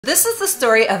This is the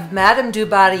story of Madame du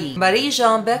Barry.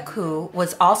 Marie-Jeanne Bécu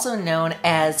was also known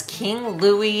as King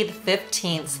Louis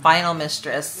XV's final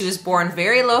mistress. She was born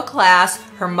very low class,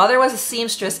 her mother was a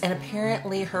seamstress, and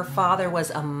apparently her father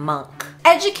was a monk.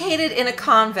 Educated in a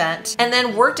convent, and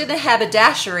then worked in a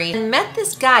haberdashery, and met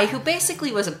this guy who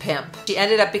basically was a pimp. She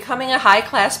ended up becoming a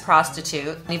high-class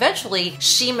prostitute, and eventually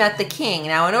she met the king.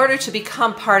 Now, in order to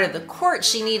become part of the court,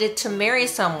 she needed to marry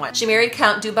someone. She married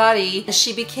Count du Barry, and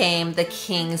she became the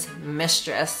king's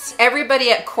mistress.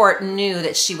 Everybody at court knew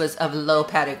that she was of low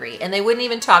pedigree, and they wouldn't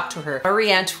even talk to her.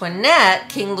 Marie Antoinette,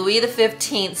 King Louis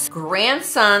XV's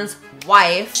grandson's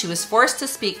wife, she was forced to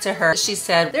speak to her. She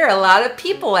said, there are a lot of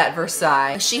people at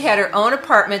Versailles. She had her own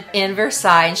apartment in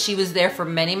Versailles, and she was there for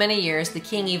many, many years. The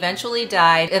king eventually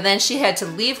died, and then she had to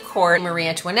leave court. Marie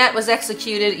Antoinette was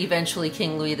executed. Eventually,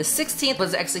 King Louis XVI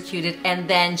was executed, and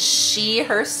then she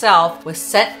herself was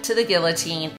sent to the guillotine